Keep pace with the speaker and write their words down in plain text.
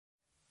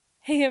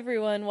Hey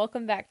everyone,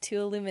 welcome back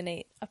to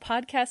Illuminate, a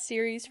podcast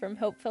series from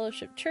Hope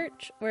Fellowship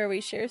Church where we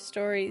share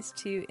stories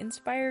to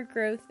inspire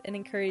growth and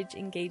encourage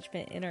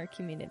engagement in our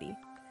community.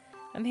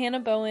 I'm Hannah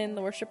Bowen,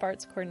 the Worship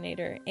Arts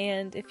Coordinator,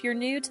 and if you're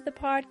new to the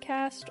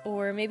podcast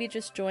or maybe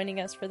just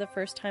joining us for the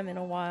first time in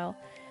a while,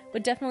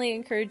 would definitely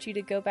encourage you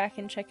to go back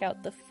and check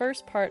out the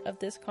first part of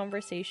this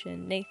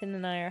conversation Nathan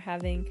and I are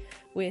having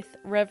with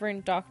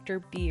Reverend Dr.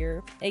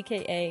 Bier,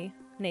 aka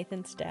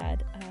Nathan's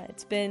dad.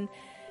 It's been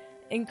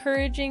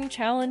encouraging,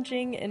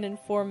 challenging, and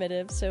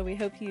informative, so we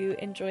hope you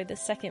enjoy the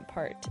second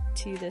part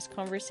to this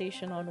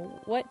conversation on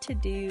what to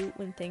do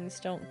when things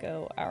don't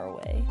go our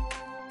way.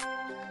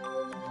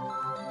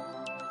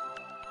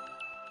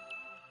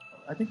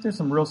 I think there's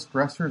some real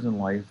stressors in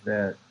life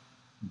that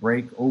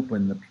break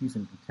open the peace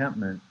and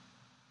contentment,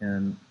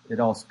 and it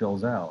all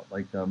spills out.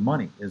 Like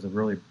money is a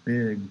really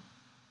big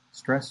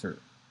stressor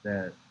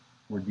that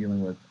we're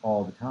dealing with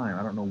all the time.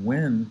 I don't know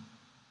when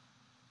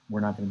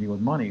we're not going to deal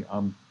with money.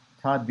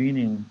 Todd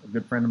Beening, a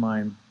good friend of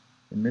mine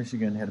in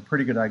Michigan, had a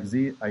pretty good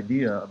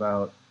idea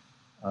about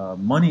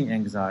money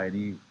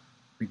anxiety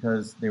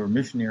because they were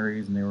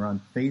missionaries and they were on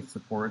faith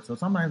support. So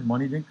sometimes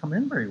money didn't come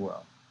in very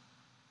well.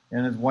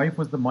 And his wife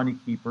was the money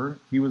keeper.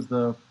 He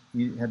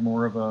had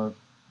more of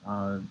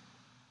a,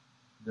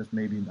 just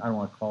maybe, I don't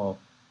want to call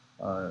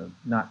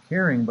not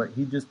caring, but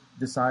he just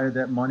decided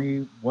that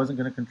money wasn't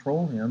going to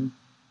control him,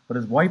 but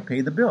his wife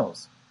paid the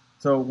bills.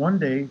 So one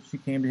day she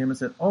came to him and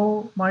said,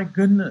 "Oh my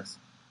goodness,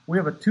 we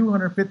have a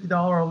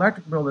 $250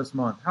 electric bill this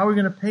month. How are we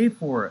going to pay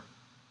for it?"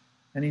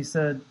 And he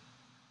said,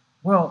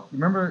 "Well,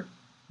 remember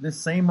this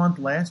same month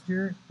last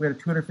year, we had a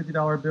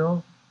 $250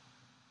 bill,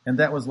 and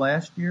that was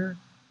last year,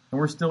 and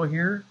we're still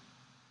here.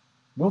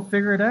 We'll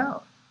figure it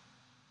out."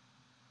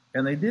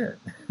 And they did.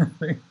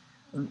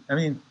 I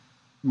mean,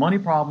 money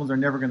problems are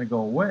never going to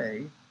go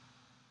away,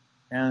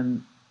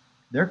 and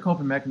their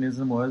coping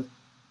mechanism was,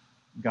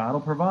 God will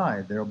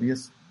provide. There'll be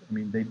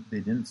they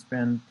didn't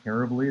spend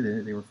terribly.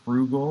 They were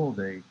frugal.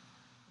 They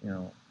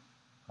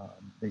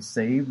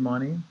saved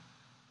money,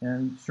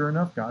 and sure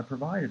enough, God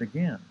provided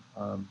again.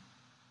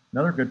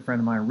 Another good friend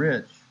of mine,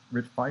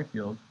 Rich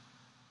Fifield,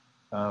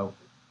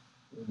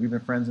 we've been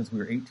friends since we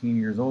were 18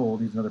 years old.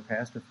 He's another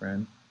pastor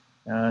friend,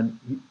 and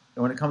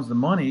when it comes to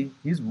money,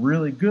 he's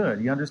really good.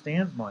 He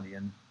understands money,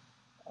 and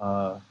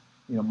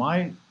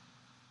my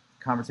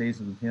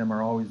conversations with him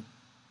are always,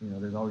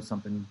 there's always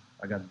something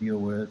I got to deal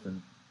with,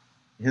 and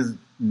his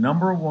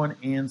number one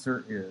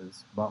answer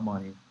is about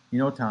money.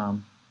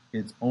 Tom,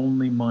 it's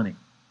only money.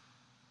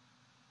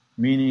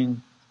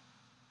 Meaning,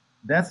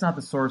 that's not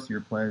the source of your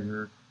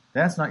pleasure.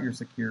 That's not your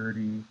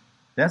security.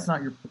 That's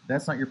not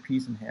your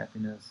peace and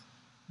happiness.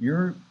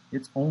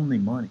 It's only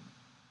money.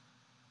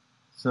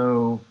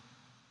 So,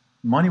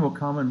 money will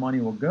come and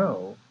money will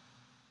go.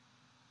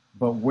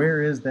 But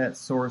where is that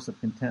source of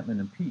contentment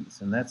and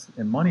peace?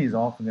 And money is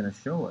often going to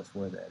show us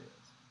where that is.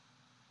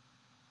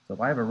 So if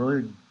I have a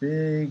really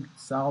big,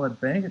 solid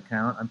bank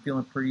account, I'm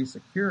feeling pretty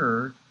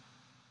secure,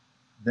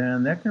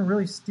 then that can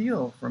really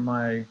steal from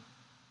my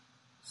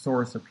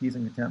source of peace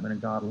and contentment in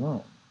God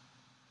alone.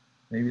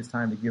 Maybe it's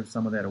time to give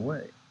some of that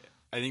away.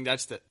 I think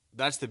that's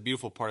the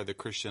beautiful part of the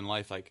Christian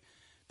life. Like,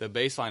 the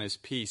baseline is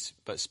peace,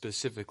 but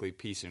specifically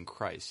peace in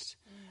Christ.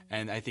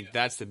 And I think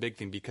that's the big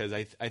thing, because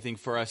I think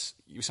for us,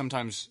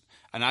 sometimes,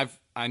 and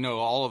I know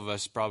all of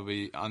us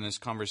probably on this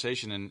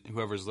conversation, and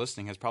whoever's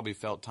listening has probably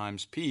felt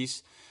times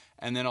peace,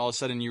 and then all of a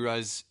sudden you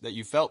realize that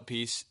you felt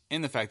peace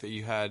in the fact that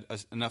you had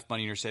enough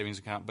money in your savings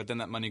account, but then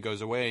that money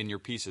goes away and your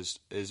peace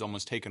is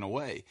almost taken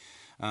away.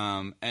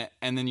 And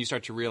then you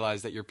start to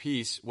realize that your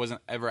peace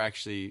wasn't ever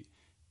actually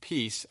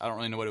peace. I don't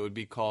really know what it would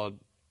be called,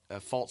 a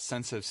false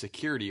sense of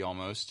security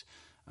almost.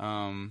 It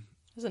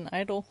was an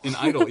idol. An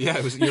idol, yeah.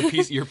 It was your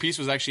peace. Your peace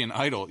was actually an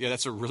idol. Yeah,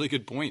 that's a really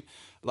good point.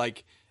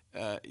 Like,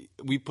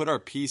 we put our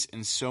peace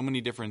in so many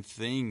different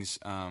things,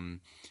 and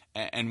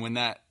when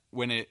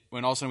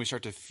all of a sudden we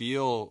start to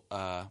feel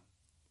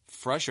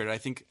frustrated, I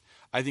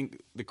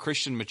think the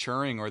Christian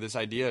maturing, or this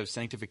idea of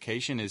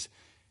sanctification,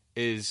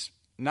 is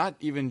not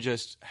even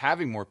just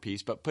having more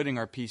peace, but putting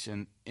our peace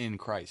in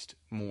Christ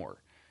more.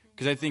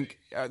 Because I think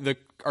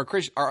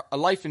our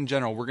life in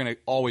general, we're going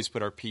to always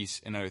put our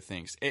peace in other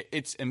things.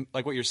 It's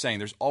like what you're saying.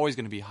 There's always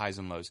going to be highs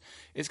and lows.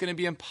 It's going to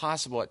be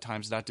impossible at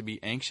times not to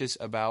be anxious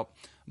about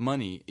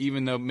money,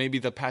 even though maybe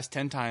the past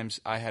 10 times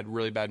I had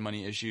really bad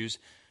money issues.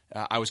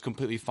 I was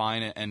completely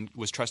fine and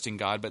was trusting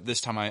God, but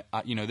this time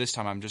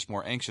I'm just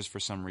more anxious for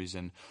some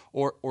reason,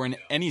 or in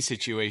any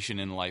situation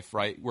in life,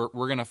 right? We're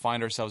going to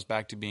find ourselves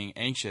back to being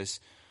anxious,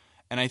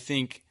 and I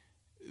think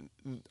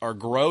our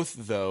growth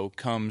though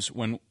comes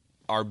when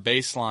our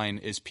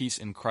baseline is peace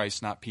in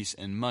Christ, not peace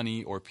in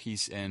money, or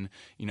peace in,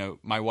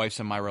 my wife's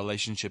and my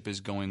relationship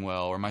is going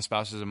well, or my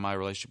spouse's and my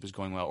relationship is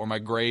going well, or my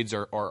grades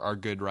are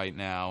good right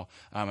now,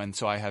 and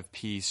so I have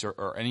peace,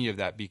 or any of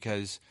that,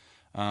 because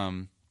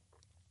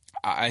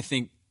I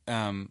think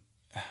I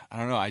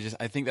don't know.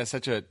 I think that's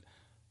such a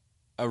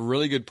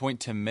really good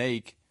point to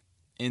make,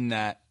 in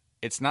that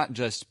it's not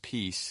just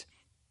peace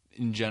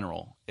in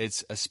general.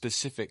 It's a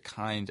specific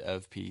kind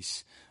of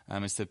peace.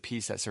 It's the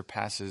peace that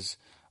surpasses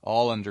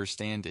all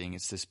understanding.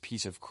 It's this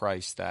peace of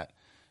Christ that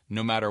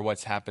no matter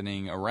what's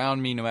happening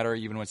around me, no matter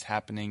even what's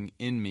happening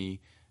in me,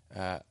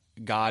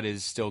 God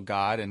is still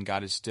God, and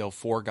God is still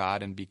for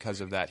God, and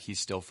because of that, He's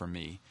still for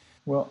me.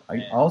 Well,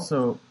 I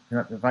also,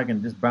 if I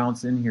can just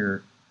bounce in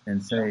here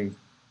and say,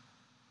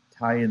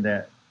 tie in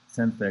that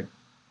sense that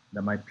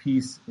my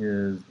peace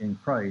is in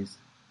Christ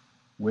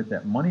with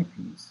that money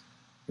piece.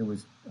 It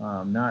was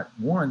not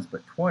once,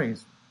 but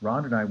twice,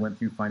 Rhonda and I went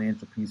through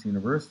Financial Peace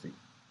University,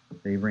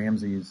 Dave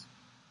Ramsey's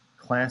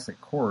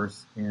classic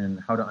course in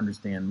how to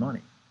understand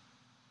money.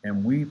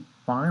 And we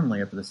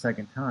finally, after the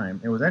second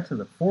time, it was actually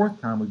the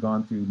fourth time we've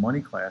gone through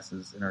money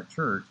classes in our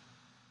church,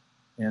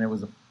 and it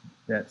was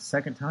that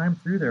second time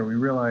through there, we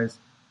realized,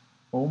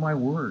 oh my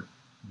word,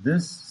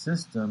 this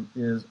system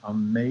is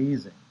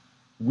amazing.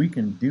 We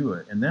can do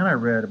it. And then I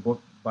read a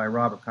book by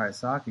Robert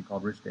Kiyosaki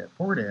called Rich Dad,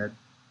 Poor Dad,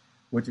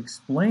 which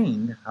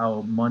explained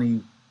how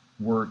money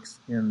works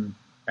in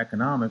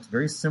economics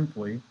very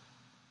simply.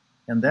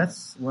 And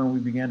that's when we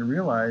began to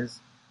realize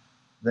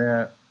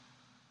that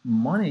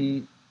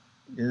money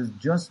is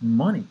just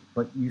money,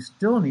 but you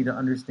still need to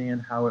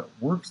understand how it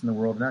works in the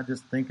world, not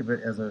just think of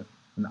it as an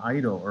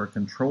idol or a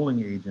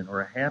controlling agent or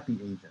a happy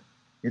agent.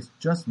 It's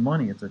just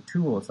money. It's a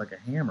tool. It's like a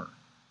hammer.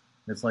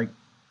 It's like,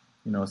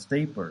 a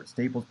stapler. It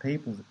staples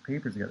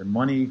papers together.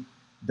 Money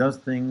does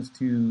things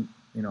to,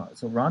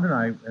 so Rhonda and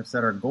I have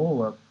set our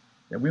goal up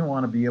that we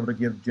want to be able to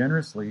give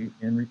generously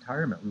in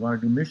retirement. We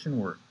want to do mission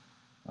work.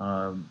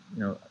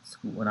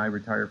 When I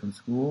retire from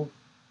school,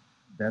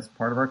 that's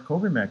part of our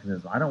coping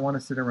mechanism. I don't want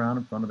to sit around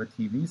in front of a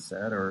TV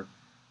set or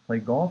play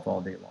golf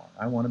all day long.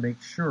 I want to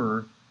make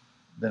sure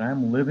that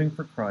I'm living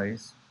for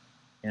Christ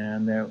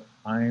and that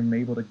I'm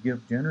able to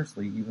give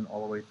generously even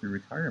all the way through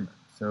retirement.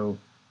 So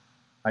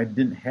I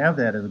didn't have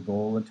that as a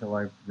goal until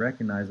I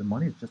recognized that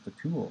money is just a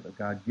tool that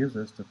God gives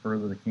us to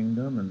further the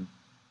kingdom. And,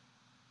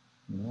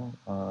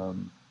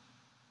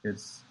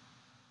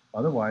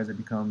 otherwise it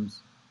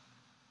becomes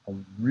a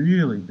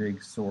really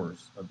big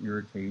source of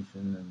irritation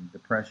and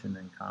depression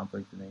and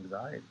conflict and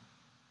anxiety.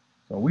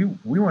 So we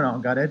went out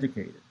and got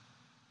educated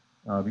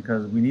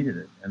because we needed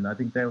it. And I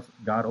think that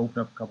God opened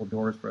up a couple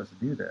doors for us to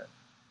do that.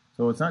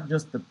 So it's not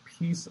just the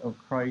peace of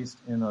Christ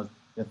in an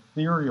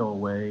ethereal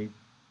way,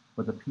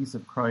 but the peace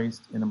of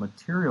Christ in a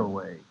material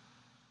way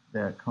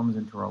that comes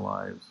into our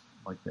lives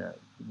like that.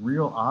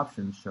 Real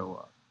options show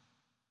up.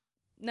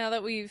 Now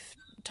that we've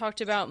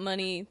talked about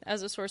money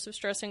as a source of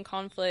stress and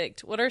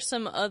conflict, what are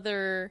some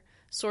other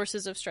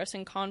sources of stress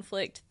and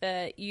conflict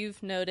that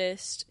you've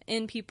noticed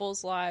in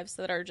people's lives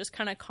that are just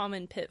kind of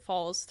common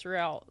pitfalls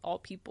throughout all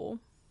people?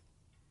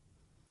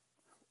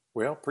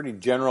 Well, pretty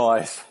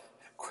generalized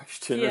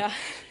question. Yeah.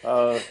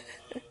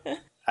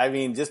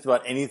 Just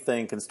about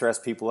anything can stress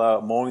people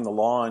out. Mowing the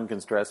lawn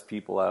can stress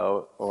people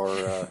out, or,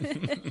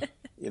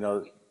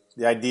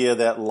 the idea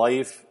that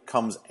life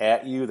comes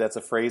at you. That's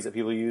a phrase that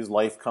people use.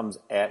 Life comes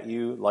at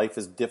you. Life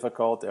is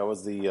difficult. That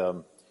was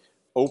the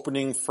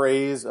opening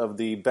phrase of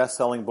the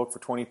best-selling book for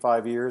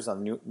 25 years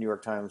on the New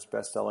York Times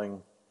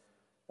bestsellers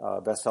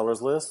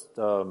list.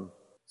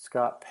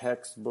 Scott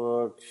Peck's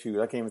book. Shoot,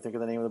 I can't even think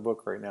of the name of the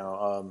book right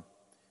now.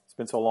 It's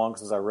been so long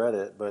since I read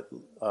it, but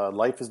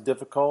life is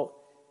difficult,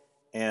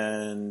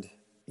 and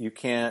you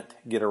can't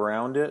get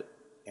around it,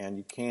 and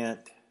you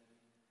can't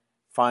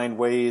find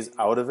ways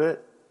out of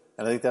it.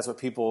 And I think that's what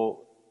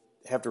people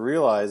have to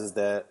realize, is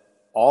that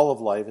all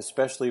of life,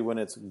 especially when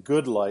it's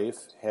good life,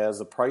 has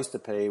a price to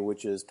pay,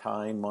 which is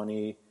time,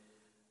 money,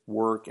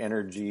 work,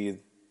 energy,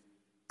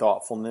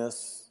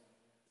 thoughtfulness,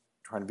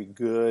 trying to be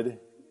good.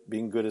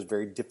 Being good is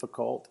very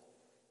difficult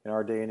in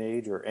our day and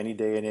age, or any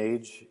day and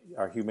age.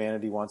 Our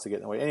humanity wants to get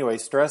in the way. Anyway,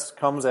 stress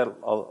comes at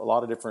a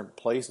lot of different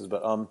places,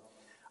 but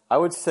I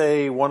would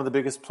say one of the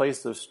biggest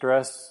places of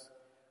stress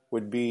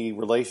would be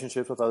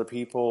relationships with other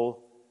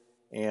people.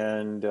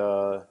 And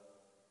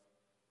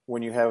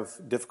when you have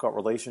difficult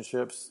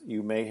relationships,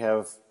 you may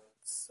have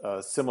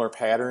similar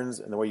patterns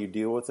in the way you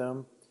deal with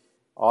them.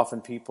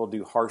 Often people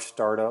do harsh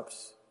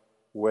startups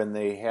when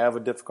they have a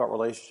difficult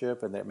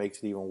relationship, and that makes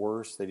it even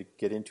worse. They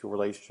get into a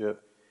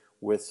relationship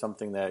with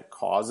something that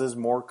causes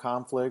more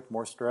conflict,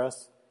 more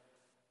stress.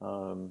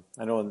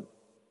 I know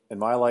in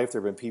my life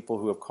there have been people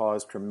who have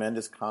caused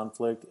tremendous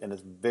conflict, and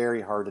it's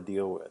very hard to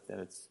deal with. And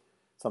it's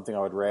something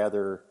I would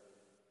rather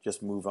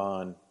just move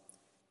on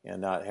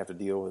and not have to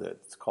deal with it.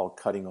 It's called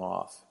cutting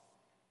off.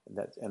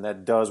 And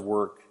that does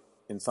work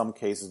in some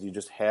cases. You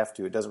just have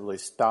to. It doesn't really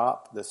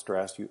stop the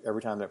stress.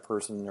 Every time that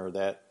person or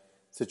that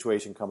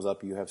situation comes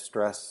up, you have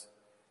stress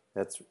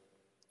that's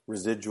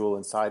residual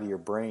inside of your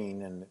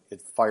brain, and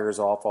it fires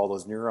off all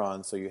those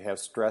neurons, so you have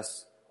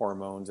stress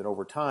hormones, and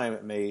over time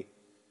it may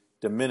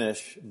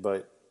diminish,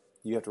 but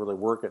you have to really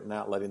work at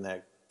not letting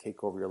that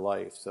take over your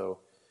life. So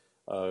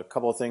a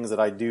couple of things that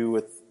I do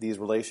with these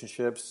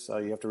relationships.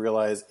 You have to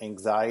realize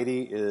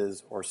anxiety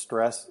or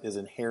stress is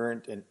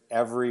inherent in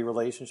every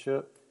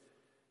relationship,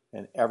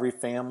 in every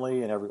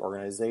family, in every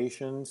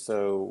organization.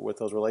 So with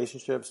those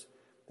relationships,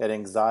 that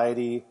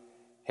anxiety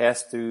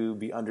has to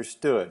be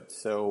understood.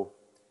 So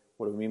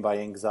What do we mean by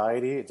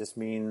anxiety? It just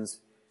means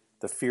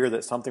the fear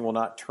that something will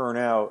not turn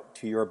out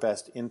to your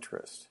best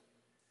interest.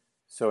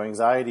 So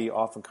anxiety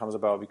often comes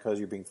about because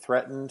you're being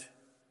threatened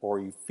or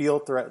you feel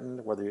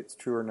threatened, whether it's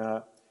true or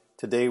not.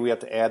 Today we have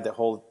to add that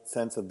whole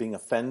sense of being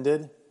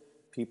offended.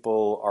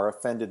 People are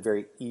offended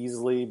very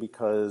easily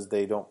because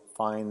they don't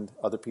find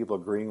other people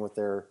agreeing with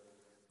their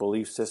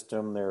belief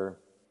system, their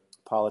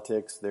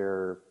politics,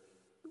 their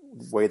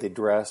way they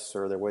dress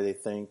or the way they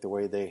think, the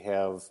way they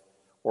have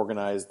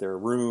organized their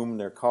room,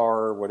 their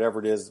car,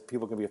 whatever it is.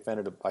 People can be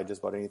offended by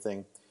just about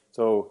anything.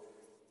 So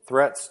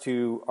threats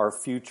to our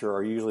future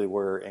are usually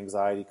where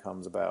anxiety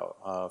comes about.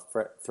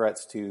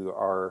 Threats to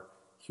our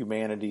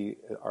humanity,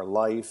 our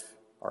life,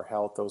 our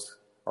health, those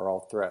are all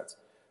threats.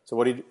 So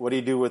what do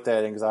you do with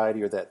that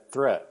anxiety or that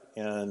threat?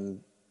 And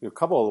a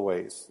couple of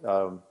ways.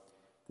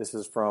 This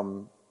is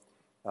from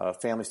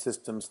family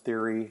systems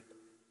theory,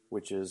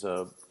 which is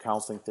a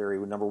counseling theory.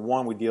 Number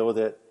one, we deal with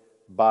it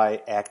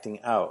by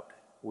acting out.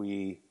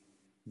 We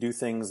do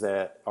things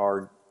that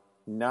are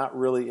not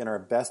really in our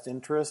best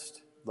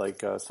interest.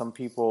 Like some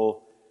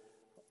people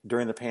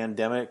during the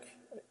pandemic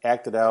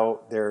acted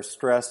out their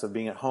stress of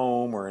being at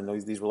home or in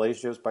these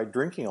relationships by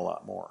drinking a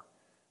lot more.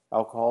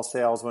 Alcohol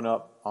sales went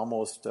up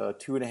almost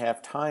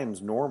 2.5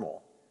 times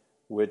normal,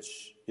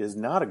 which is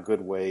not a good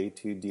way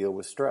to deal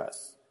with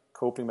stress.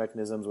 Coping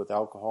mechanisms with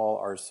alcohol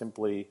are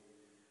simply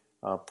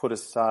put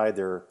aside,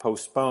 they're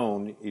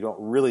postponed. You don't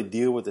really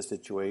deal with the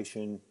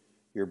situation.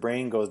 Your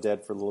brain goes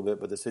dead for a little bit,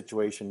 but the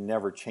situation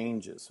never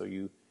changes. So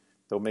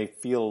they may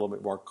feel a little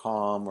bit more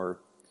calm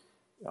or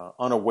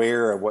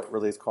unaware of what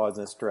really is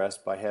causing the stress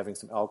by having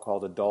some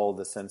alcohol to dull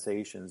the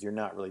sensations. You're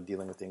not really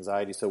dealing with the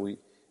anxiety. So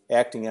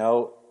acting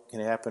out can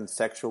happen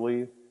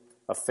sexually.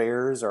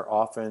 Affairs are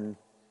often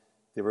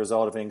the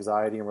result of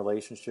anxiety in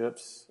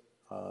relationships.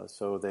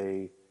 So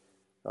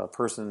a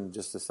person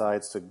just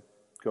decides to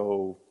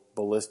go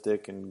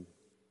ballistic and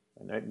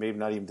maybe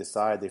not even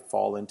decide. They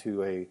fall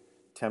into a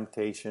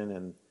temptation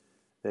and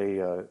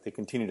they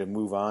continue to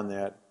move on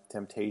that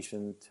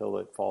temptation till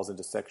it falls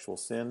into sexual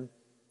sin.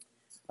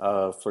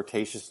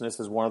 Flirtatiousness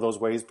is one of those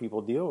ways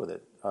people deal with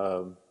it.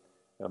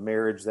 A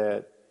marriage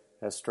that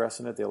has stress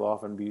in it, they'll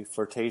often be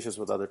flirtatious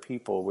with other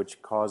people,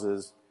 which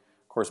causes,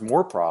 of course,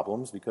 more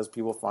problems because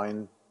people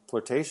find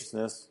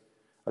flirtatiousness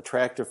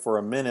attractive for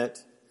a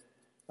minute.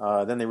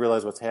 Then they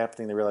realize what's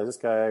happening. They realize this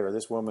guy or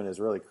this woman is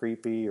really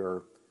creepy,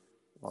 or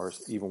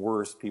even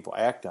worse, people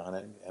act on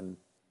it and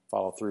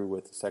follow through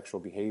with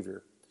sexual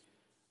behavior.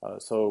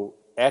 So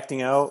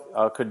acting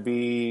out could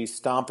be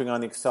stomping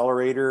on the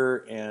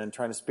accelerator and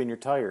trying to spin your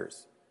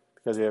tires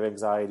because you have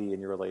anxiety in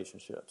your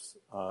relationships.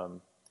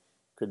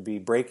 Could be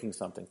breaking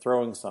something,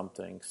 throwing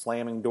something,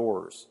 slamming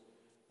doors.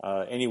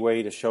 Any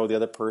way to show the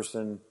other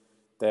person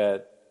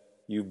that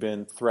you've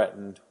been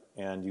threatened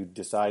and you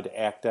decide to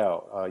act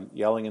out.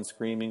 Yelling and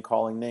screaming,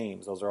 calling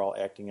names. Those are all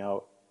acting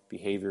out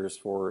behaviors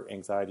for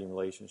anxiety in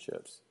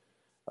relationships.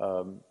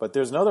 But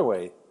there's another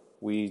way.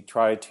 We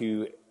try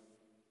to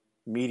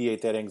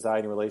mediate that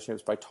anxiety in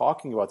relationships by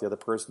talking about the other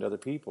person to other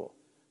people.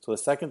 So the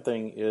second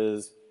thing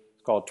is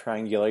called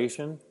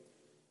triangulation.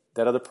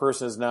 That other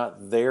person is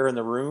not there in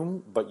the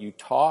room, but you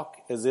talk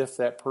as if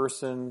that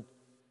person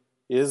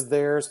is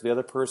there so the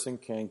other person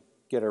can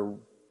get a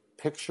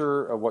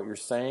picture of what you're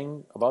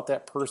saying about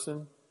that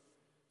person.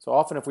 So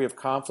often if we have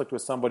conflict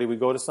with somebody, we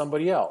go to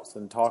somebody else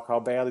and talk how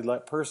badly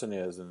that person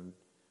is and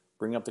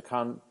bring up the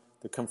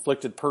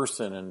conflicted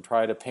person and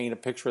try to paint a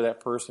picture of that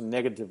person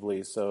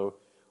negatively. So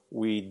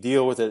we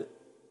deal with it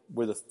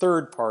with a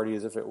third party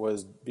as if it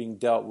was being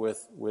dealt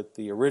with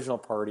the original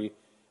party,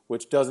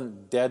 which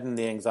doesn't deaden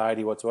the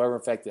anxiety whatsoever.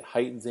 In fact, it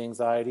heightens the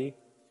anxiety.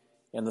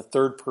 And the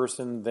third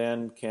person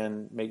then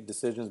can make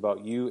decisions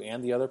about you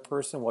and the other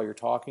person while you're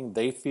talking.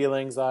 They feel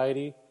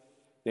anxiety.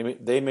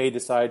 They may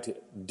decide to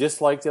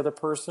dislike the other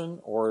person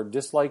or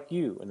dislike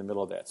you in the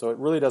middle of that. So it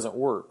really doesn't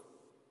work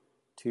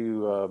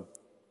to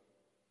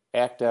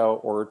act out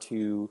or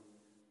to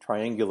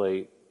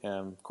triangulate.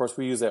 And of course,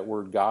 we use that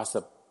word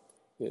gossip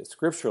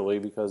scripturally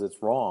because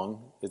it's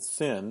wrong, it's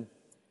sin.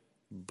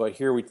 But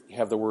here we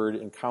have the word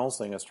in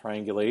counseling as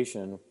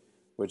triangulation,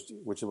 which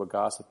is what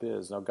gossip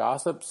is. Now,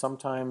 gossip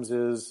sometimes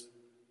is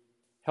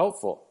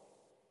helpful.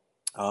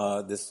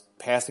 This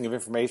passing of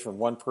information from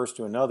one person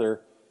to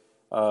another.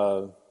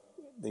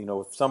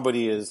 If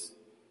somebody is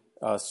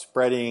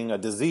spreading a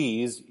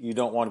disease, you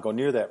don't want to go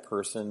near that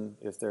person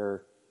if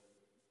they're,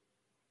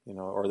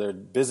 or their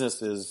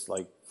business is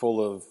like full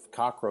of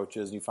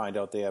cockroaches and you find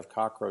out they have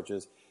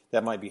cockroaches.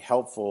 That might be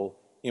helpful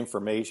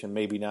information,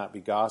 maybe not be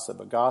gossip.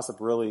 But gossip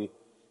really,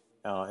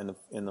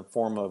 in the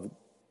form of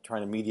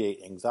trying to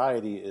mediate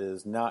anxiety,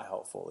 is not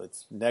helpful.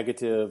 It's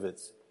negative.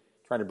 It's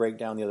trying to break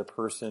down the other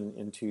person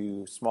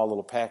into small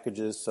little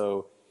packages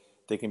so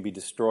they can be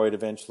destroyed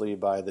eventually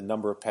by the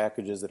number of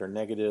packages that are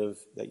negative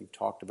that you've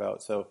talked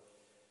about. So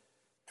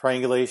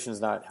triangulation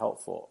is not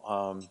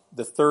helpful.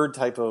 The third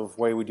type of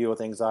way we deal with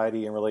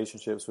anxiety in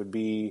relationships would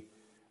be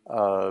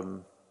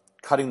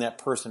cutting that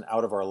person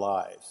out of our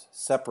lives,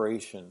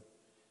 separation.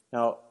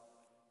 Now,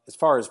 as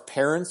far as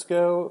parents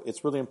go,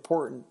 it's really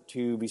important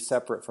to be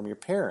separate from your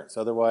parents.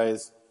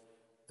 Otherwise,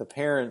 the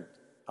parent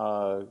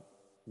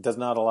does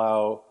not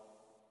allow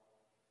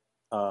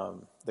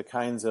the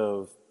kinds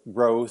of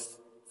growth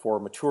for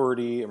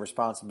maturity and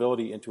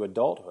responsibility into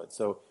adulthood.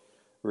 So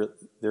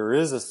there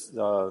is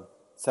a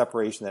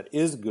separation that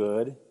is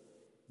good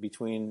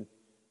between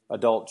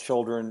adult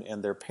children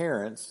and their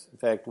parents. In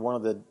fact, one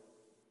of the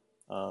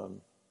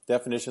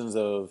definitions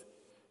of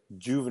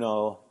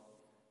juvenile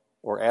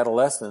or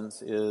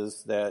adolescence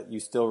is that you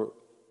still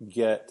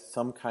get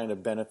some kind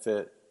of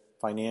benefit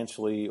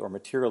financially or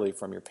materially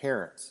from your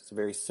parents. It's a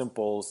very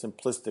simple,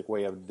 simplistic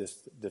way of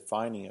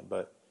defining it,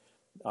 but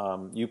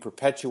you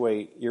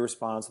perpetuate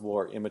irresponsible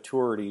or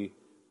immaturity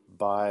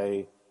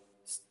by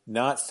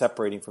not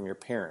separating from your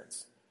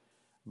parents.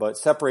 But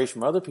separation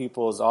from other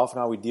people is often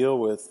how we deal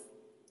with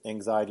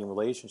anxiety in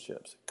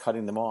relationships,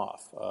 cutting them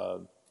off.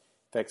 In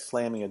fact,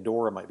 slamming a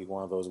door might be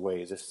one of those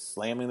ways. Just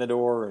slamming the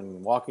door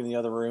and walking in the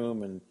other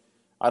room and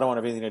I don't want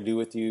to have anything to do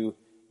with you.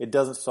 It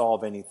doesn't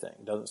solve anything.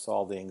 It doesn't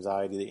solve the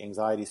anxiety. The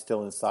anxiety is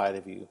still inside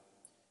of you.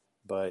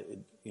 But,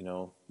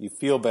 you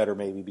feel better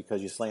maybe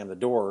because you slammed the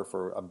door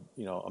for a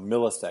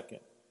millisecond.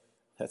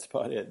 That's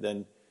about it.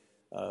 Then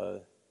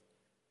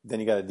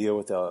you got to deal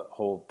with the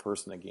whole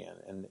person again,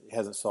 and it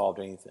hasn't solved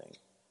anything.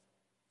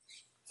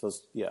 So,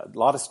 a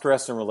lot of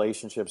stress in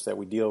relationships that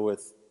we deal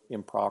with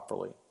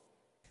improperly.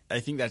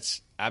 I think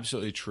that's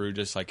absolutely true,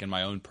 just like in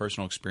my own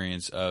personal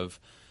experience of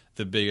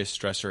the biggest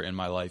stressor in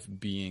my life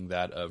being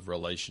that of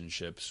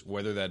relationships,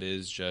 whether that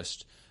is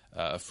just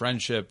a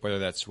friendship, whether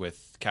that's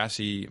with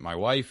Cassie, my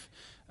wife.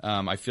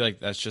 I feel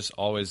like that's just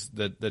always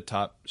the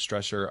top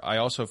stressor. I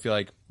also feel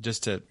like,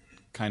 just to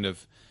kind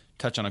of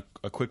touch on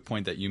a quick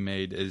point that you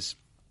made, is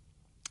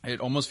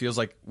it almost feels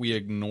like we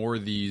ignore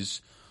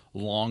these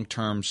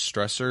long-term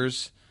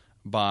stressors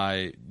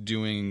by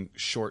doing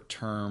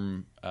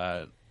short-term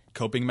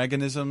coping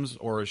mechanisms,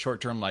 or a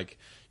short-term, like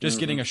just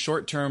getting a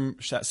short-term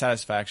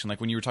satisfaction. Like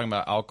when you were talking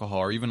about alcohol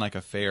or even like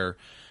affair,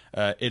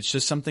 it's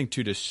just something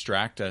to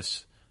distract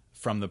us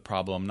from the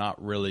problem,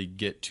 not really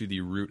get to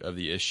the root of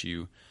the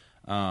issue.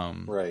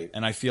 Right.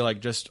 And I feel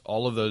like just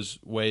all of those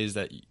ways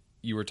that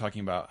you were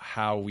talking about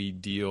how we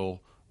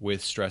deal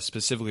with stress,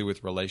 specifically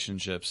with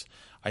relationships,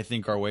 I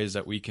think are ways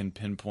that we can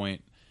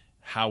pinpoint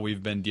how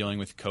we've been dealing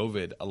with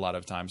COVID a lot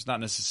of times. Not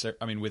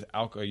necessarily, with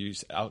alcohol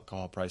use,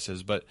 alcohol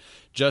prices, but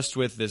just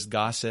with this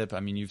gossip.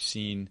 You've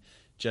seen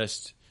I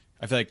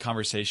feel like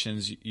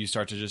conversations, you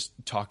start to just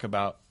talk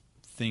about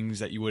things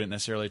that you wouldn't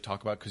necessarily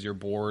talk about because you're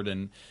bored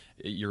and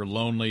you're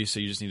lonely, so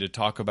you just need to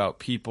talk about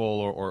people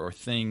or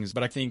things.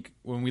 But I think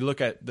when we look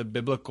at the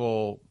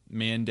biblical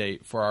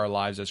mandate for our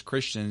lives as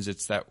Christians,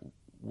 it's that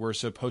we're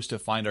supposed to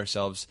find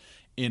ourselves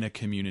in a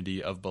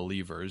community of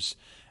believers.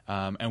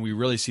 And we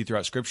really see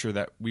throughout Scripture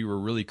that we were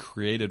really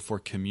created for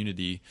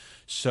community.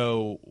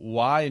 So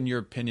why, in your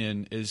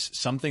opinion, is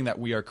something that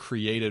we are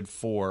created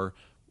for,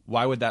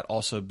 why would that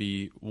also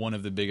be one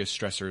of the biggest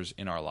stressors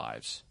in our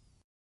lives?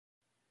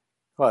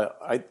 Well,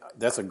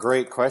 that's a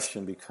great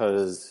question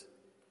because,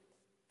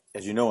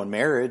 as you know, in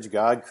marriage,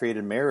 God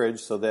created marriage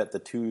so that the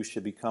two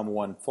should become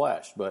one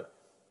flesh. But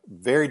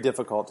very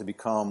difficult to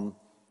become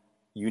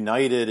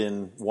united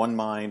in one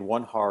mind,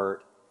 one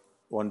heart,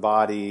 one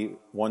body,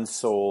 one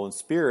soul and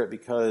spirit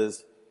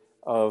because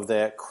of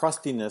that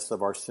crustiness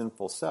of our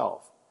sinful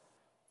self.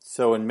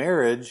 So in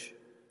marriage,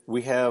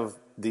 we have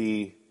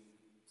the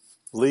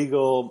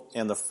legal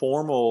and the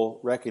formal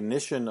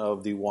recognition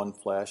of the one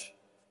flesh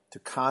to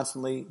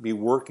constantly be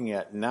working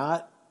at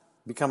not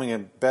becoming a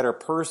better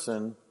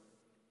person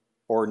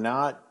or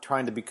not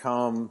trying to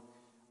become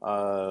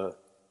more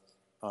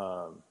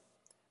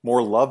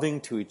loving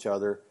to each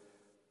other.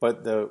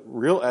 But the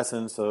real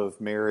essence of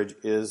marriage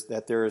is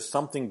that there is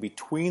something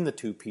between the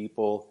two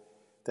people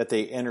that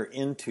they enter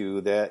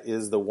into that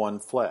is the one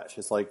flesh.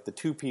 It's like the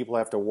two people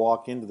have to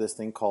walk into this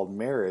thing called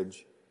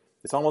marriage.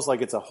 It's almost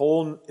like it's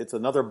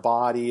another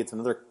body, it's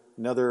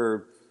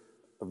another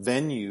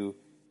venue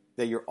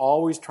that you're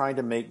always trying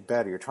to make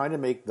better. You're trying to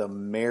make the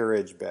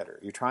marriage better.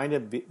 You're trying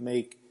to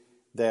make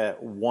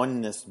that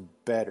oneness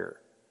better.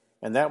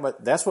 And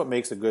that's what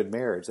makes a good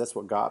marriage. That's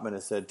what Gottman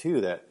has said too,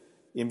 that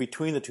in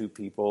between the two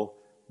people,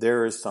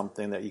 there is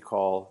something that you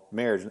call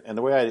marriage. And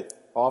the way I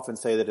often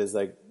say that is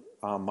like,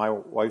 my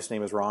wife's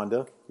name is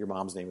Rhonda. Your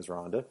mom's name is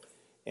Rhonda.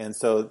 And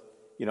so,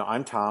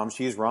 I'm Tom,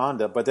 she's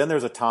Rhonda, but then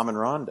there's a Tom and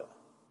Rhonda.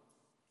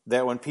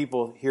 That when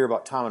people hear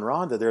about Tom and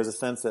Rhonda, there's a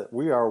sense that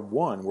we are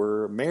one.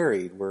 We're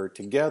married. We're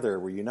together.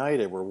 We're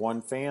united. We're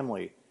one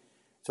family.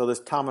 So this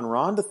Tom and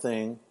Rhonda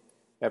thing,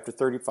 after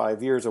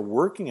 35 years of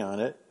working on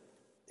it,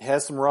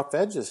 has some rough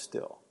edges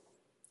still.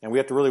 And we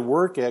have to really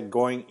work at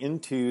going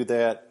into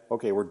that,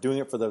 okay, we're doing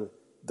it for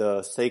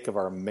the sake of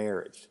our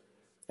marriage.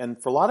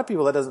 And for a lot of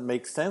people, that doesn't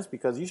make sense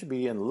because you should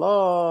be in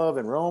love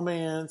and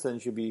romance and you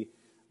should be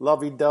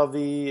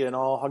lovey-dovey and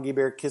all huggy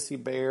bear,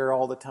 kissy bear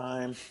all the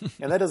time.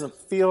 And that doesn't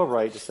feel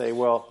right to say,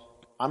 well,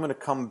 I'm going to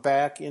come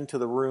back into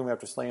the room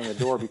after slamming the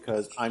door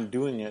because I'm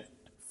doing it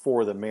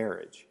for the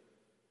marriage.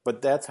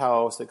 But that's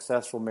how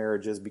successful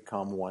marriages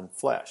become one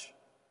flesh.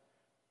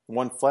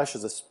 One flesh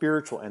is a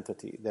spiritual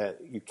entity that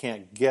you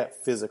can't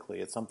get physically.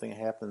 It's something that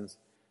happens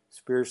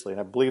spiritually.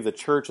 And I believe the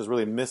church has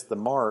really missed the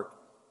mark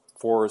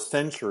for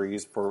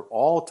centuries, for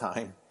all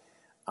time,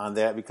 on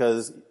that,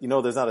 because,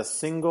 there's not a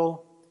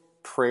single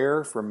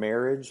prayer for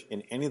marriage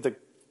in any of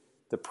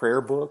the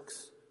prayer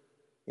books,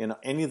 in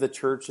any of the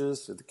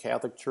churches, the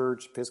Catholic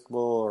Church,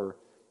 Episcopal,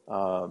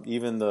 or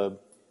even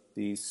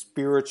the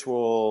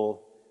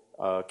spiritual,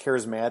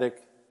 charismatic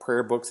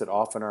prayer books that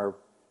often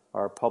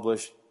are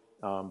published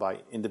by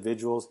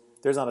individuals.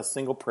 There's not a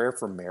single prayer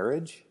for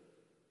marriage.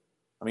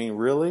 I mean,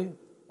 really?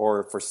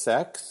 Or for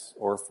sex,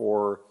 or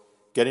for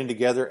getting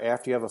together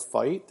after you have a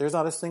fight. There's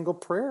not a single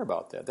prayer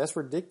about that. That's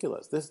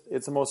ridiculous.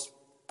 It's the most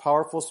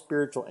powerful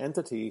spiritual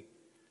entity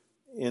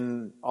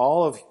in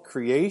all of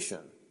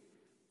creation,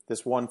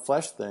 this one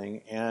flesh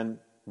thing, and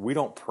we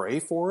don't pray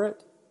for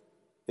it.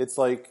 It's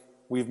like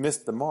we've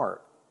missed the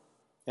mark.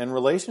 And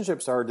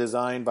relationships are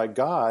designed by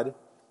God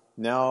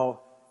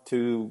now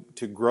to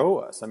grow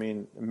us. I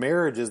mean,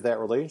 marriage is that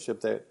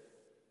relationship that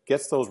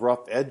gets those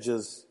rough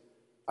edges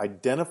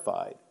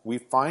identified. We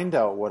find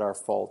out what our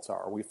faults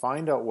are. We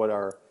find out what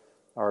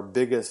our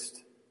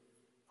biggest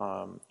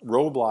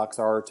roadblocks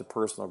are to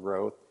personal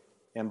growth.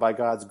 And by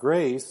God's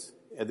grace,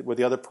 with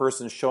the other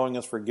person showing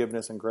us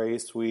forgiveness and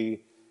grace,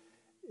 we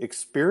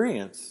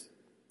experience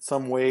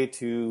some way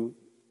to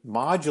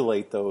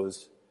modulate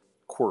those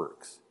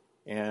quirks.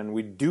 And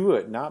we do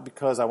it not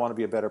because I want to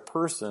be a better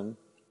person.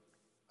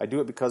 I do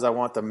it because I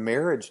want the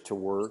marriage to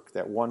work,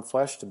 that one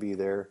flesh to be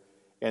there.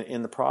 And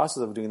in the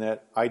process of doing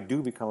that, I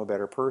do become a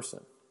better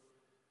person.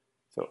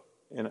 So,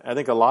 and I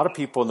think a lot of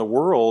people in the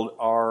world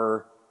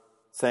are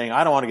saying,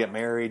 I don't want to get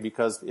married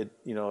because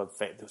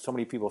so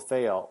many people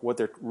fail. What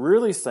they're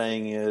really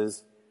saying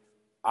is,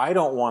 I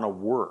don't want to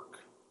work.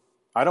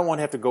 I don't want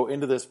to have to go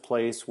into this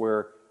place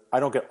where I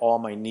don't get all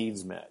my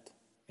needs met.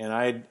 And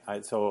I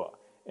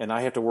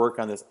have to work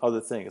on this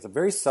other thing. It's a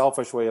very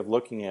selfish way of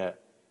looking at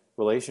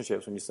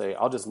relationships when you say,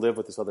 I'll just live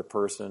with this other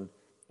person,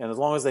 and as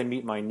long as they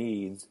meet my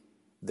needs,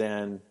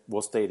 then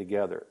we'll stay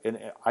together. And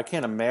I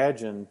can't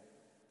imagine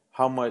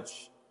how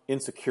much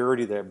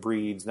insecurity that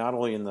breeds, not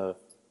only in the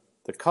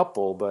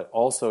couple, but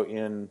also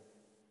in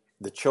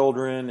the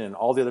children and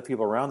all the other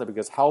people around it,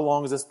 because how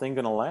long is this thing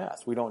going to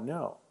last? We don't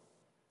know.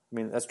 I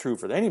mean, that's true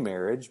for any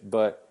marriage,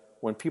 but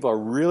when people are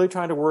really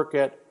trying to work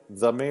at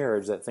the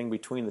marriage, that thing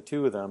between the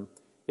two of them,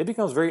 it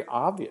becomes very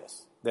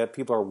obvious that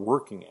people are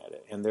working at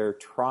it, and they're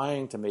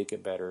trying to make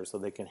it better so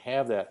they can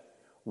have that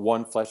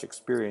one flesh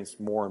experience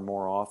more and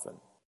more often.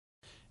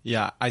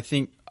 Yeah, I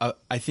think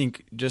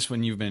just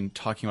when you've been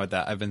talking about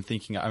that, I've been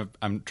thinking,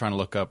 I'm trying to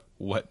look up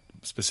what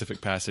specific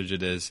passage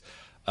it is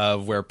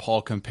of where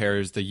Paul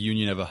compares the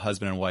union of a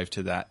husband and wife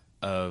to that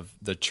of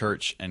the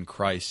church and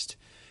Christ,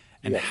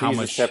 and how Ephesians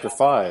much. Chapter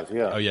 5,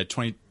 yeah. Oh yeah,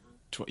 20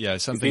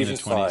 something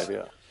Ephesians in the 20s. 5,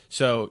 yeah.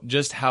 So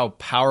just how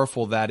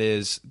powerful that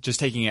is, just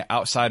taking it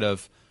outside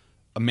of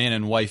a man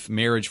and wife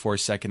marriage for a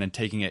second and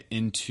taking it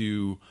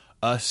into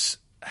us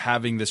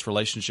having this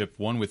relationship,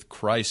 one with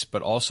Christ,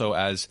 but also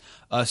as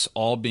us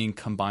all being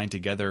combined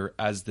together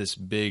as this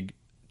big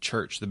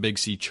church, the Big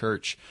C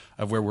church,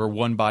 of where we're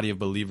one body of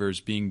believers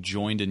being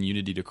joined in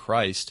unity to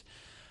Christ.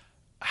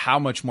 How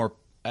much more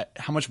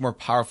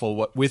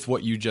powerful with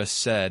what you just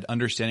said,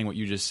 understanding what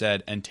you just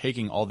said, and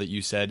taking all that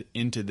you said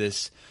into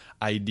this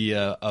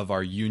idea of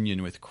our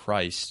union with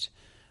Christ.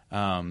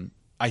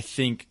 I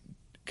think,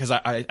 because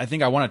I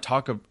think I want to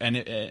talk, and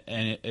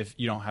if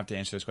you don't have to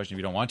answer this question if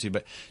you don't want to,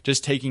 but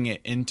just taking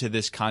it into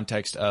this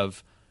context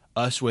of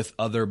us with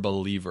other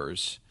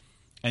believers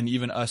and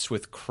even us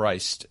with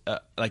Christ,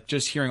 like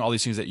just hearing all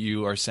these things that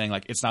you are saying,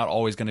 like it's not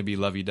always going to be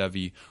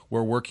lovey-dovey.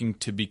 We're working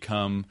to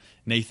become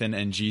Nathan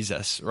and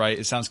Jesus, right?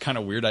 It sounds kind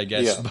of weird, I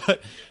guess, yeah.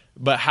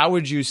 but how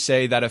would you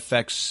say that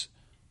affects,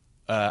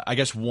 I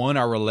guess, one,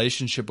 our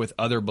relationship with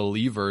other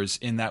believers,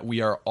 in that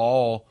we are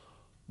all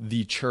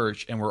the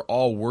church and we're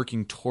all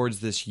working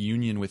towards this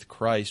union with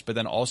Christ, but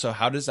then also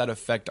how does that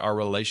affect our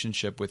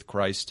relationship with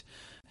Christ?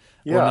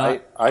 Yeah,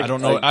 I don't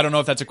know. I don't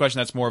know if that's a question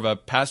that's more of a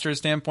pastor's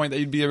standpoint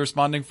that you'd be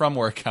responding from,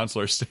 or a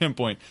counselor's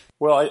standpoint.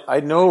 Well, I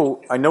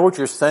know what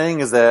you're saying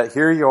is that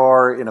here you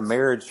are in a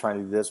marriage trying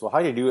to do this. Well, how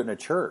do you do it in a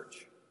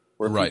church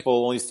where Right.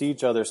 people only see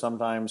each other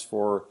sometimes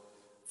for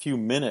a few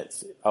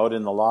minutes out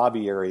in the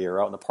lobby area or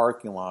out in the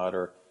parking lot,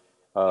 or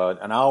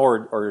an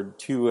hour or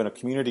two in a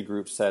community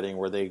group setting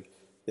where they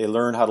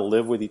learn how to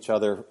live with each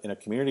other in a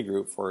community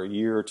group for a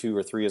year or two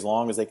or three, as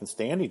long as they can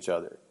stand each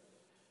other.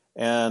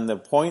 And the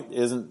point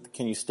isn't,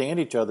 can you stand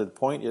each other? The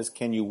point is,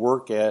 can you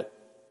work at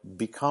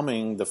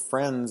becoming the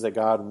friends that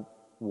God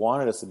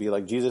wanted us to be?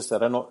 Like Jesus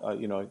said,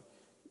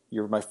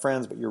 you're my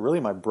friends, but you're really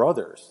my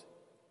brothers.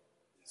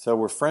 So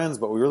we're friends,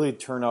 but we really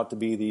turn out to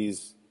be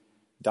these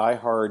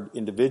diehard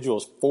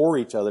individuals for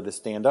each other, to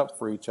stand up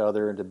for each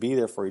other and to be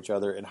there for each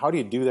other. And how do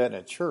you do that in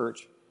a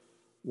church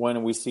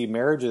when we see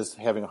marriages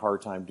having a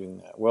hard time doing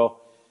that? Well,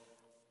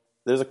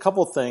 there's a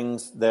couple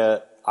things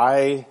that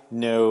I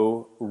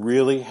know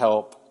really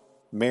help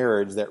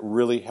marriage, that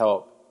really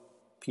help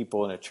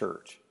people in a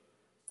church.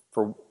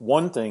 For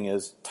one thing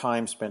is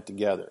time spent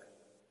together.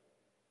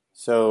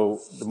 So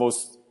the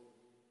most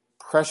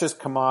precious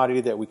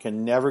commodity that we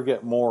can never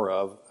get more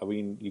of, I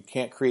mean, you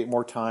can't create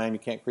more time, you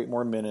can't create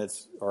more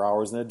minutes or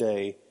hours in a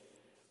day.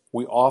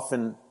 We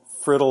often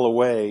friddle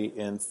away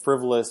in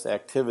frivolous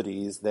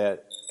activities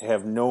that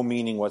have no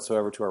meaning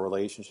whatsoever to our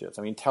relationships.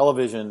 I mean,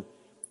 television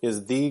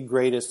is the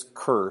greatest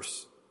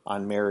curse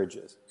on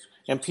marriages.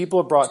 And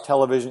people have brought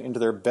television into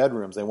their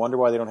bedrooms. They wonder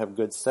why they don't have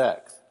good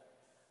sex.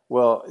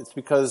 Well, it's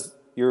because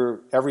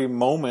your every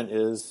moment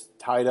is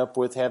tied up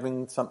with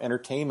having some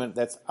entertainment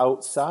that's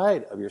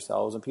outside of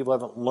yourselves, and people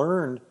haven't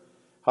learned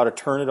how to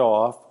turn it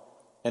off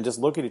and just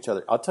look at each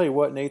other. I'll tell you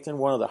what, Nathan,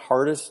 one of the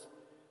hardest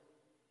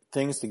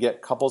things to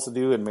get couples to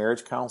do in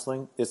marriage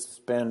counseling is to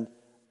spend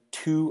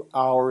 2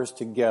 hours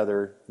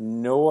together,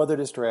 no other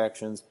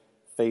distractions,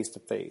 face to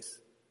face.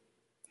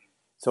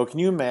 So can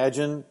you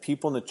imagine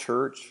people in the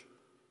church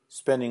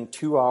spending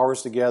 2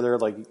 hours together?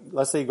 Like,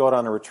 let's say you go out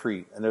on a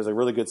retreat and there's a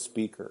really good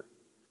speaker.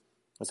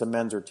 It's a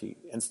men's retreat.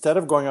 Instead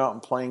of going out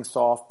and playing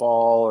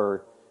softball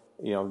or,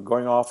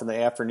 going off in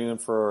the afternoon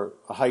for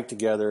a hike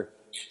together,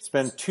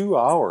 spend 2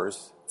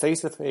 hours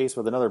face to face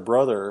with another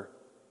brother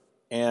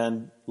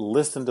and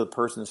listen to the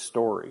person's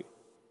story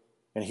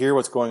and hear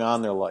what's going on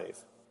in their life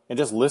and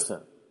just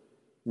listen.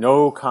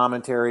 No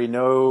commentary,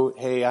 no,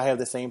 hey, I have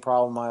the same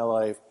problem in my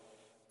life.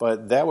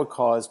 But that would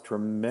cause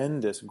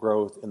tremendous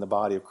growth in the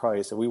body of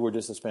Christ if we were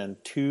just to spend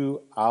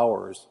 2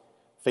 hours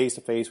face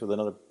to face with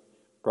another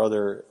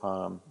brother,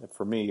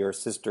 for me, or a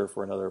sister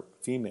for another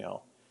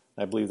female.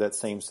 And I believe that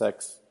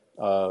same-sex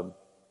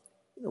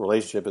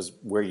relationship is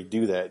where you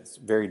do that. It's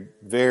very,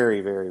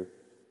 very, very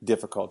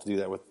difficult to do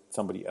that with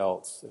somebody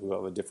else who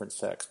have a different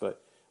sex.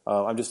 But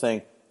I'm just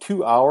saying,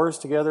 2 hours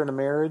together in a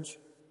marriage,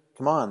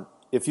 come on.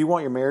 If you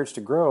want your marriage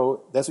to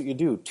grow, that's what you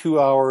do. 2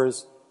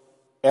 hours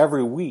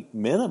every week,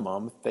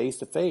 minimum,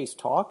 face-to-face,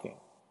 talking.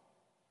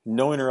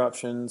 No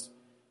interruptions,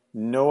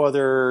 no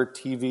other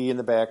TV in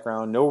the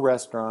background, no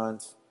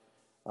restaurants.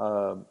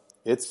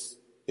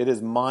 It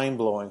is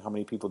mind-blowing how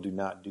many people do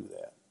not do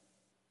that.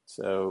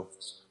 So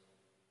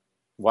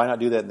why not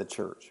do that in the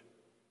church?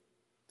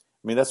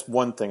 I mean, that's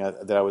one thing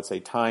that I would say.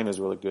 Time is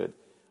really good.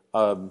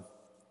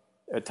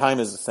 Time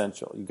is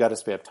essential. You've got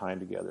to have time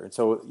together. And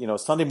so,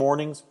 Sunday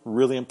mornings,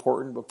 really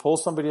important, but pull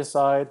somebody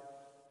aside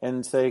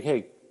and say,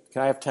 hey,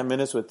 can I have 10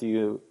 minutes with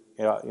you?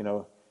 I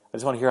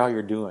just want to hear how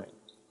you're doing.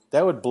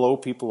 That would blow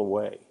people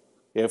away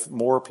if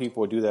more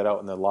people would do that out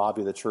in the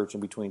lobby of the church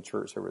in between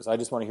church service. I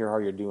just want to hear how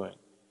you're doing.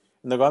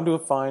 And they'll go, I'm doing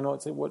fine.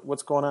 I'd say,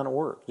 what's going on at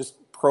work? Just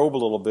probe a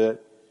little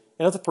bit.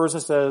 And if the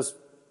person says,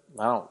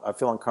 I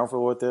feel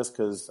uncomfortable with this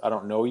because I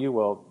don't know you,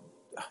 well,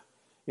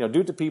 do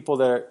it to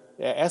people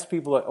ask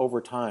people that over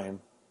time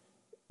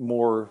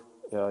more,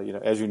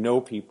 as you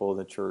know people in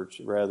the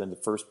church rather than the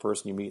first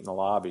person you meet in the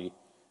lobby,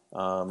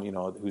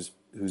 who's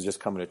just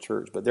coming to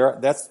church. But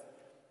that's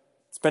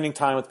spending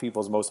time with people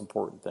is the most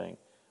important thing.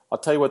 I'll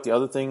tell you what the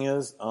other thing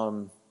is.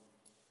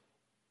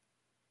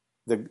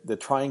 The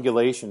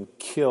triangulation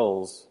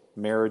kills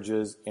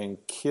marriages and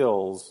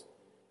kills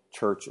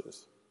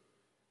churches.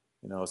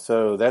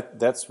 So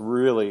that's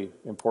really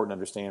important to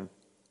understand.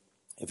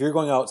 If you're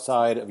going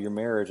outside of your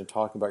marriage and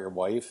talking about your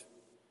wife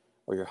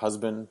or your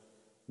husband,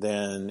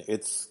 then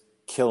it's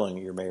killing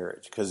your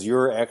marriage because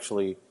you're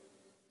actually,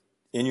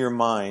 in your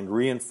mind,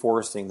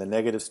 reinforcing the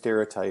negative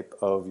stereotype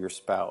of your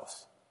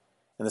spouse.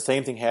 And the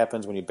same thing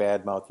happens when you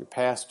badmouth your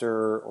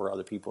pastor or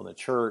other people in the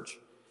church.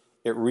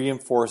 It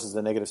reinforces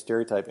the negative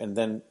stereotype, and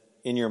then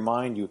in your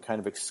mind you kind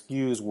of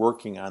excuse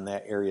working on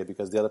that area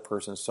because the other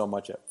person is so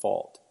much at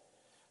fault.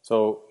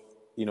 So,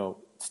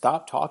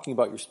 stop talking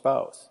about your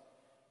spouse.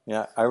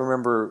 I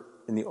remember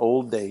in the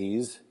old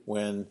days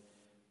when,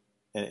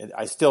 and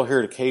I still hear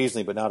it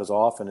occasionally, but not as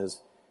often,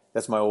 as,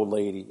 that's my old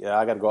lady. Yeah,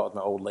 I got to go out with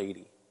my old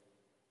lady.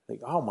 Like,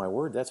 oh my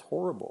word, that's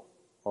horrible.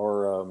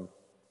 Or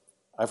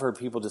I've heard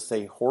people just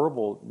say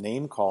horrible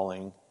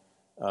name-calling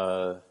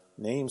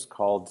names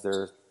called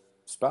their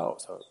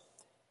spouse.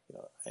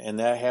 And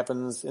that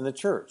happens in the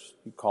church.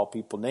 You call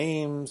people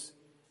names.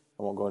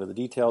 I won't go into the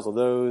details of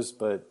those,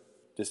 but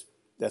just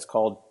that's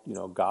called,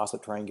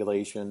 gossip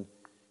triangulation.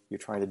 You're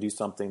trying to do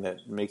something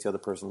that makes the other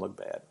person look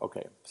bad.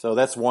 Okay, so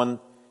that's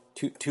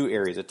two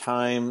areas, a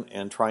time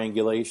and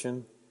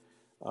triangulation.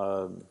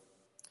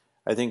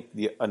 I think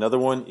another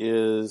one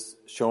is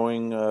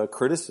showing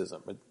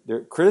criticism.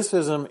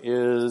 Criticism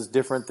is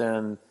different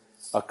than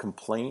a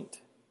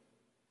complaint.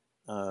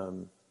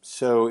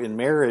 So in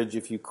marriage,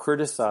 if you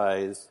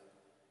criticize,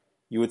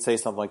 you would say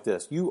something like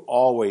this: you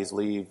always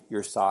leave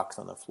your socks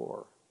on the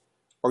floor,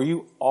 or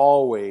you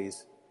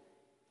always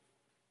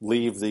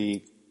leave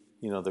the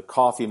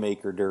coffee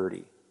maker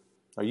dirty,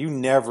 or you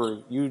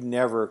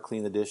never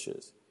clean the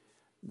dishes.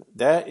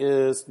 That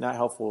is not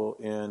helpful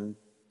in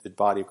the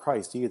body of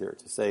Christ either,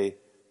 to say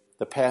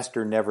the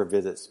pastor never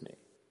visits me.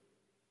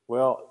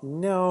 Well,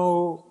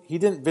 no, he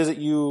didn't visit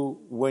you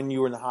when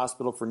you were in the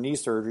hospital for knee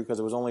surgery because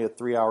it was only a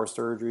 3-hour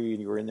surgery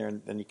and you were in there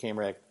and then you came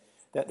back.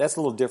 That's a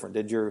little different.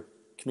 Did your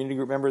community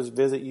group members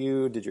visit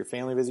you? Did your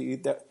family visit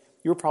you?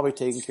 You were probably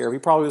taken care of. He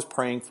probably was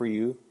praying for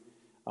you.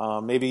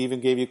 Maybe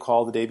even gave you a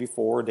call the day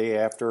before, or day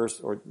after,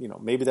 or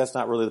maybe that's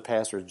not really the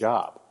pastor's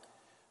job.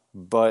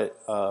 But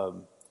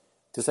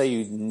to say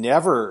you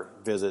never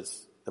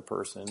visits the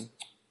person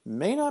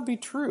may not be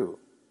true.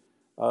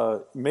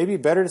 Maybe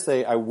better to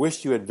say, I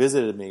wish you had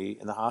visited me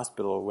in the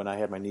hospital when I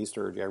had my knee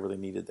surgery. I really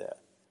needed that.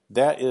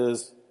 That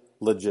is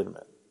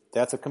legitimate.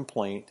 That's a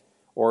complaint.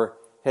 Or,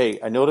 hey,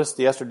 I noticed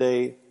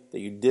yesterday that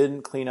you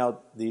didn't clean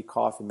out the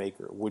coffee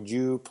maker. Would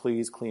you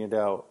please clean it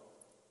out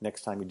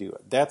next time you do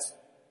it? That's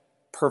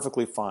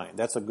perfectly fine.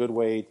 That's a good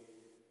way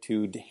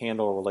to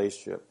handle a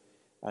relationship.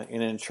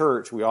 And in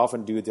church, we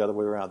often do it the other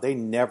way around. They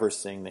never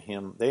sing the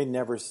hymn. They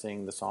never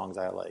sing the songs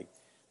I like.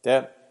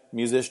 That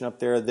musician up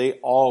there, they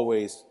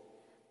always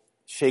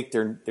shake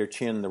their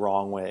chin the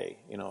wrong way.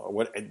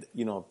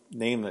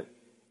 Name it.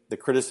 The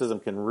criticism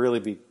can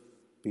really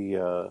be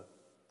a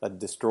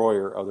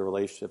destroyer of the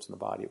relationships in the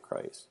body of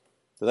Christ.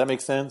 Does that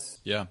make sense?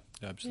 Yeah,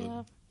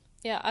 absolutely.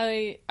 Yeah,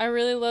 I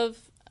really love,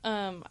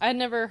 I'd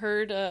never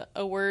heard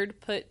a word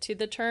put to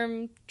the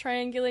term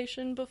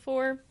triangulation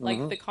before.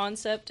 Like, the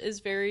concept is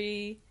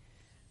very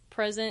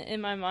present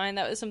in my mind.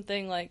 That was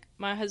something, like,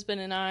 my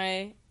husband and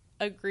I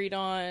agreed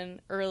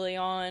on early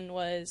on,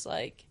 was,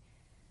 like,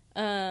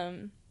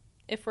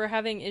 if we're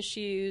having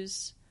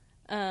issues,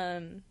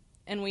 and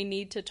we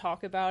need to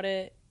talk about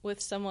it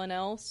with someone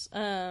else,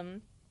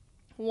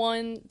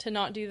 one, to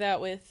not do that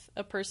with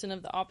a person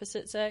of the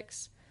opposite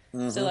sex.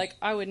 So, like,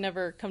 I would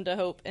never come to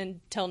Hope and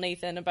tell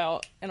Nathan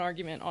about an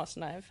argument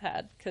Austin and I have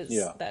had, because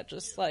that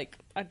just, like,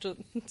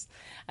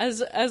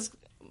 as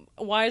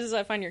wise as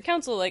I find your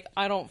counsel, like,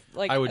 I don't,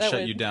 like... I would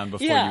shut you down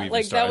before you even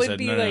like, start. that would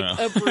be, no.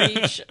 A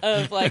breach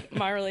of, like,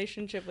 my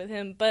relationship with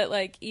him. But,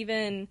 like,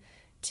 even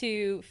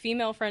to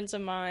female friends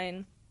of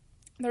mine,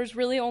 there's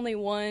really only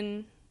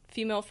one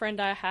female friend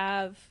I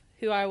have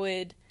who I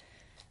would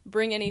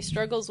bring any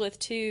struggles with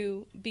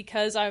too,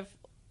 because I've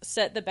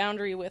set the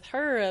boundary with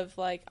her of,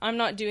 like, I'm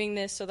not doing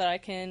this so that I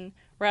can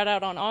rat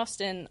out on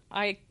Austin.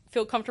 I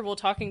feel comfortable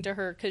talking to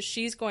her because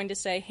she's going to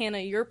say, Hannah,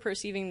 you're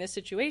perceiving this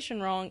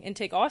situation wrong, and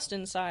take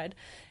Austin's side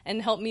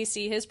and help me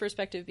see his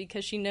perspective,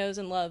 because she knows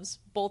and loves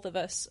both of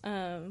us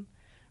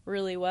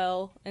really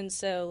well. And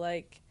so,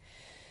 like,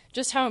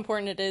 just how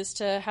important it is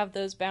to have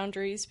those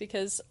boundaries,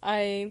 because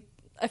I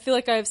feel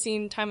like I've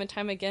seen time and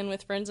time again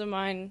with friends of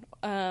mine,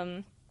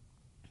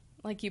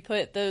 like you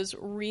put, those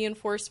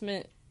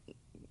reinforcing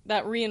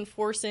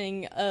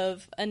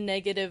of a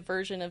negative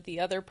version of the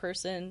other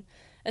person,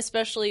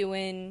 especially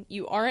when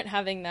you aren't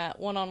having that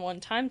one-on-one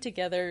time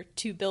together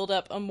to build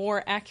up a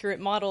more accurate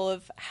model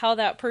of how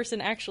that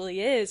person actually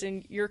is,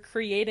 and you're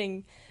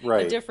creating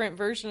a different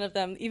version of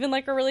them. Even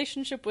like a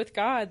relationship with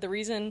God, the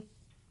reason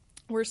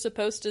we're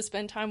supposed to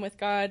spend time with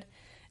God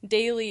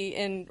daily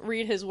and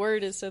read his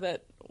word is so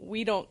that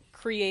we don't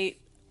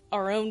create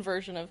our own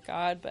version of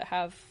God, but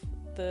have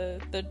the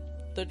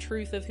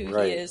truth of who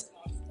he is.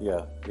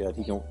 Yeah.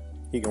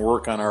 He can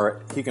work on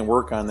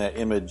that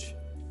image,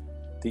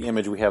 the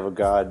image we have of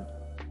God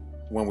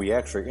when we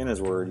actually are in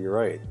his word. You're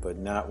right, but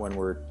not when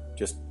we're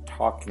just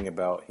talking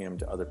about him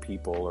to other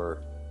people,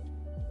 or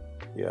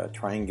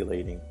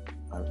triangulating,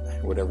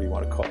 whatever you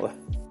want to call it.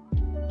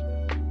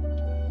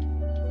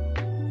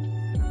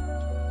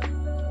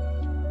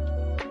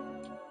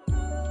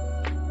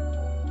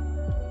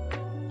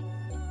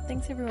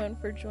 Thanks everyone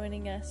for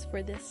joining us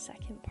for this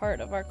second part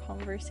of our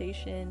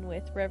conversation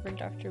with Reverend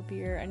Dr.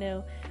 Bier. I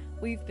know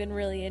we've been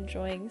really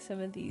enjoying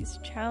some of these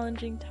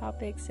challenging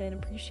topics and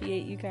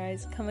appreciate you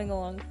guys coming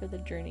along for the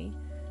journey.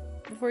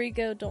 Before you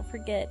go, don't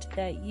forget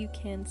that you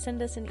can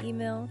send us an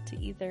email to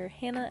either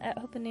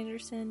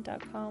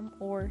hannah@hopeindanderson.com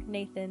or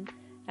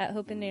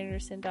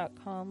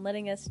nathan@hopeindanderson.com,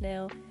 letting us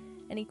know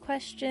any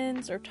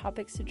questions or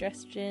topic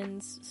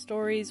suggestions,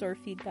 stories, or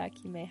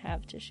feedback you may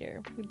have to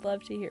share. We'd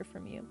love to hear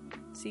from you.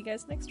 See you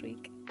guys next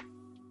week.